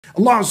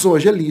Allah Azza wa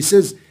Jalla, He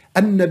says,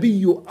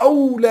 النبي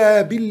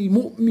أولى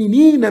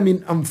بالمؤمنين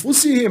من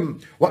أنفسهم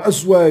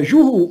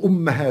وأزواجه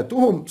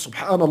أمهاتهم.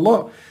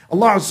 Subhanallah.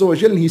 Allah Azza wa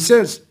Jalla, He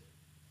says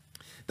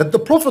that the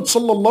Prophet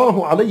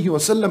sallallahu alaihi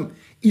wasallam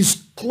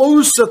is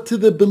closer to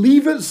the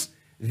believers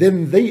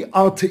than they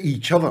are to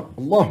each other.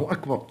 Allahu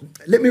Akbar.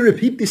 Let me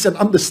repeat this and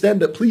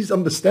understand it. Please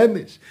understand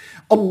this.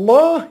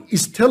 Allah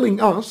is telling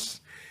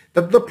us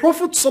that the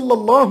Prophet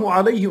sallallahu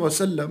alaihi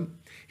wasallam,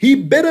 he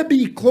better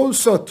be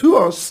closer to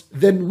us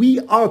than we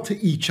are to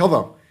each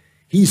other.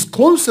 He's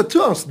closer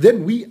to us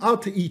than we are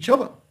to each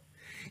other.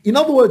 In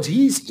other words,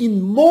 he's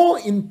more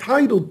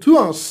entitled to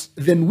us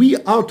than we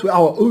are to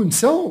our own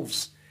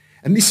selves.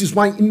 And this is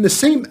why in the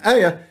same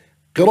ayah,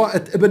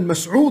 Qira'at Ibn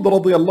Mas'ud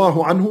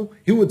radiyallahu anhu,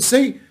 he would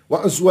say,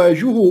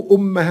 وَأَزْوَاجُهُ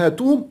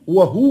أُمَّهَاتُهُمْ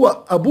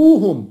وَهُوَ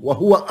أَبُوهُمْ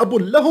وَهُوَ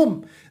أَبٌ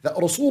لَهُمْ. That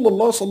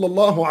Rasulullah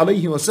sallallahu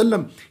alayhi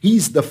wasallam,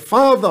 he's the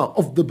father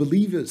of the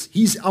believers.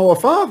 He's our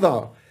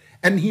father.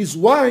 And his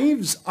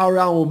wives are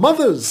our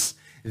mothers.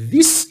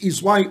 This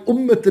is why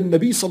Ummat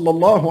al-Nabi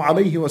sallallahu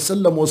alayhi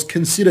wasallam was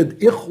considered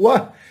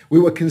ikhwah. We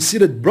were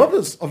considered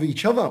brothers of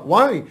each other.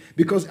 Why?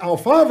 Because our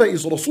father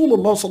is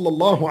Rasulullah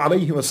sallallahu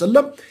alayhi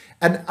wasallam,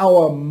 and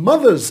our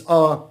mothers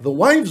are the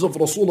wives of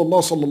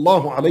Rasulullah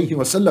sallallahu alayhi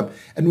wasallam.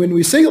 And when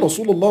we say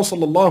Rasulullah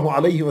sallallahu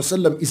alayhi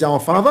wasallam is our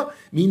father,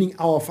 meaning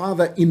our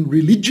father in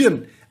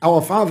religion, our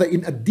father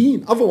in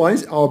ad-deen.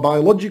 Otherwise, our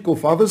biological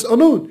fathers are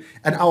known.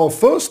 And our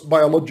first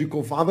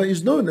biological father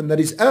is known, and that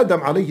is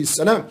Adam alayhi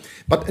salam.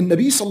 But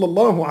Nabi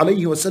sallallahu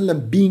alayhi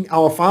wasallam being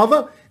our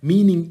father,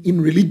 meaning in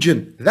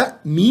religion,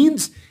 that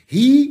means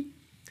he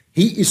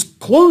is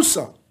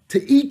closer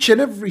to each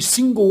and every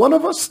single one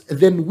of us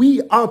than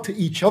we are to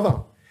each other.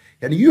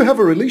 And you have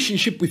a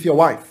relationship with your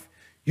wife.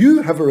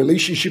 You have a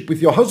relationship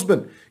with your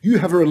husband. You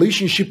have a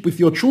relationship with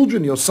your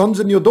children, your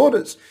sons and your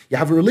daughters. You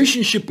have a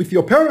relationship with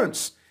your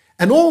parents.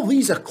 And all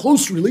these are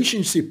close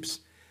relationships.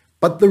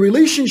 But the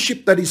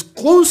relationship that is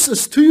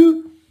closest to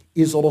you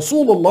is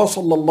Rasulullah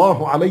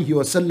sallallahu alayhi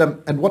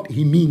wasallam and what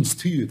he means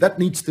to you. That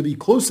needs to be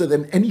closer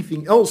than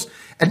anything else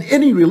and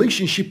any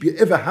relationship you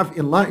ever have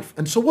in life.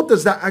 And so what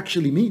does that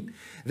actually mean?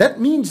 That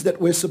means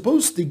that we're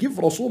supposed to give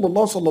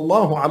Rasulullah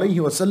sallallahu alayhi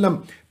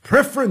wasallam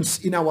preference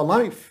in our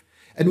life.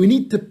 And we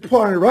need to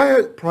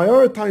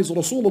prioritize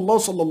Rasulullah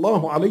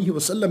sallallahu alayhi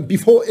wasallam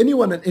before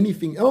anyone and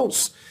anything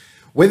else.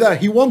 Whether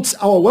he wants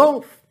our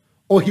wealth,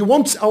 or he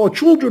wants our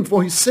children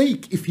for his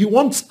sake. If he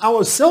wants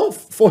ourselves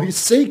for his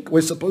sake,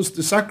 we're supposed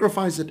to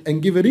sacrifice it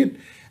and give it in.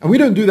 And we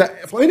don't do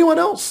that for anyone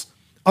else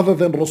other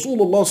than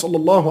Rasulullah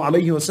sallallahu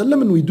alayhi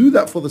wasallam, and we do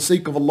that for the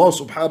sake of Allah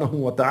subhanahu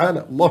wa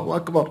ta'ala. Allahu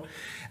Akbar.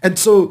 And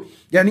so,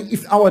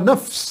 if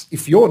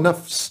your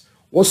nafs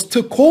was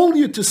to call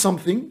you to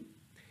something,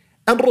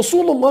 and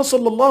Rasulullah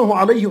sallallahu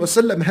alayhi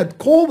wasallam had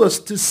called us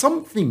to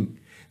something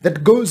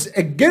that goes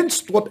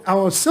against what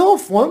our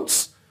self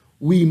wants,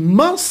 we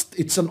must,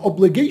 it's an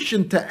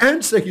obligation to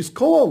answer his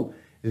call.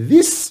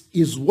 This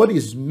is what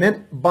is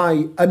meant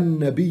by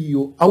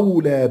النَّبِيُّ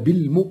أَوْلَى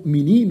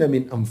بِالْمُؤْمِنِينَ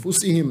مِنْ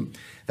أَنفُسِهِمْ.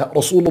 That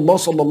Rasulullah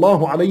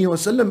sallallahu alayhi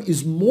wasallam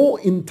is more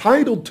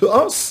entitled to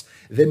us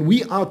than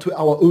we are to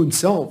our own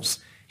selves.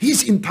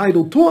 He's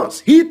entitled to us.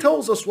 He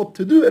tells us what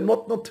to do and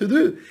what not to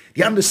do.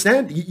 You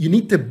understand? You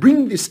need to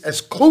bring this as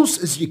close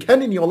as you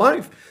can in your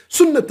life.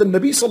 Sunnat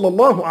al-Nabi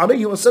sallallahu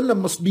alayhi wasallam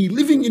must be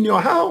living in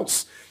your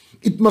house.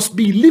 It must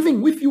be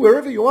living with you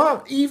wherever you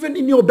are, even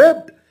in your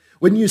bed.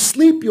 When you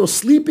sleep, you're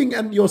sleeping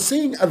and you're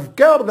saying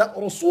adhkar that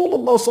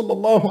Rasulullah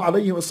sallallahu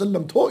alayhi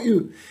wasallam taught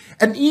you.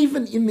 And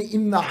even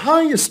in the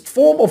highest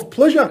form of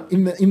pleasure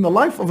in the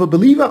life of a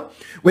believer,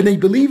 when a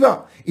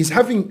believer is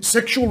having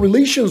sexual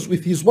relations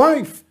with his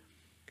wife,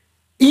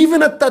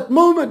 even at that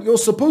moment, you're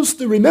supposed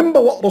to remember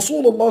what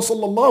Rasulullah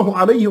sallallahu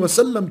alayhi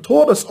wasallam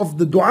taught us of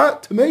the dua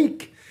to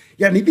make.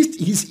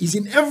 He's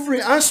in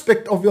every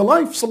aspect of your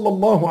life,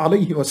 sallallahu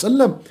alayhi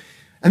wasallam.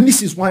 And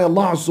this is why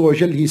Allah Azza wa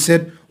Jal, He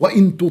said,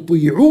 وَإِن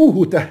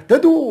تُطِيعُوهُ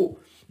تَهْتَدُوا.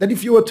 That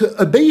if you were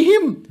to obey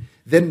Him,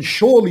 then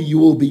surely you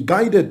will be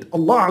guided.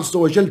 Allah Azza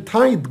wa Jal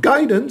tied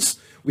guidance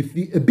with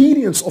the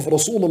obedience of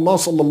Rasulullah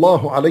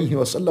sallallahu alayhi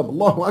wasallam.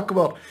 Allahu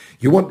Akbar.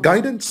 You want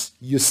guidance?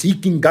 You're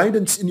seeking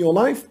guidance in your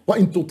life?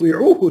 وَإِن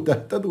تُطِيعُوهُ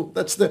تَهْتَدُوا.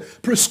 That's the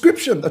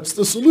prescription. That's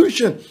the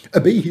solution.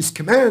 Obey His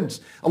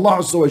commands. Allah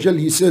Azza wa Jal,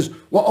 He says,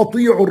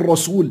 وَأَطِيعُوا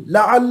الرَّسُولِ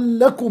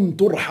لَعَلَّكُمْ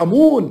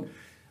تُرْحَمُونَ.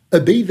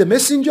 Obey the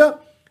messenger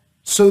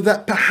so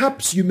that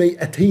perhaps you may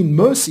attain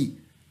mercy.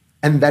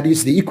 And that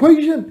is the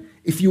equation.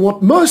 If you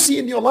want mercy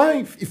in your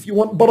life, if you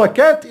want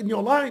barakat in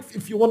your life,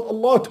 if you want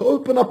Allah to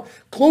open up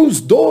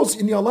closed doors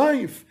in your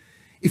life,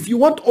 if you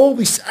want all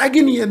this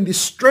agony and this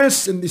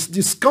stress and this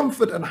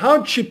discomfort and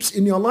hardships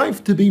in your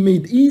life to be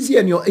made easy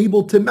and you're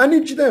able to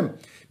manage them,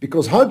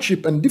 because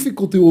hardship and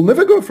difficulty will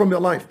never go from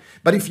your life.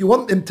 But if you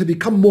want them to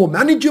become more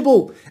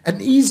manageable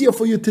and easier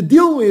for you to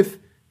deal with,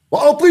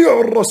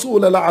 وَأَطِيعُوا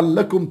الرَّسُولَ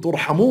لَعَلَّكُمْ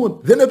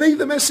تُرْحَمُونَ. Then obey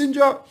the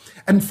messenger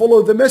and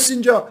follow the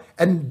messenger,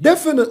 and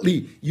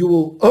definitely you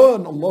will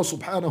earn Allah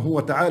subhanahu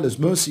wa ta'ala's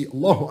mercy.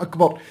 Allahu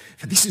Akbar.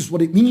 For this is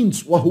what it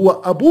means.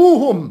 وَهُوَ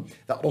أَبُوهُم.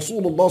 That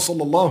Rasulullah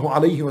sallallahu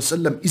alayhi wa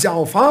sallam is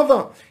our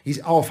father. He's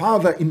our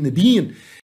father in the deen.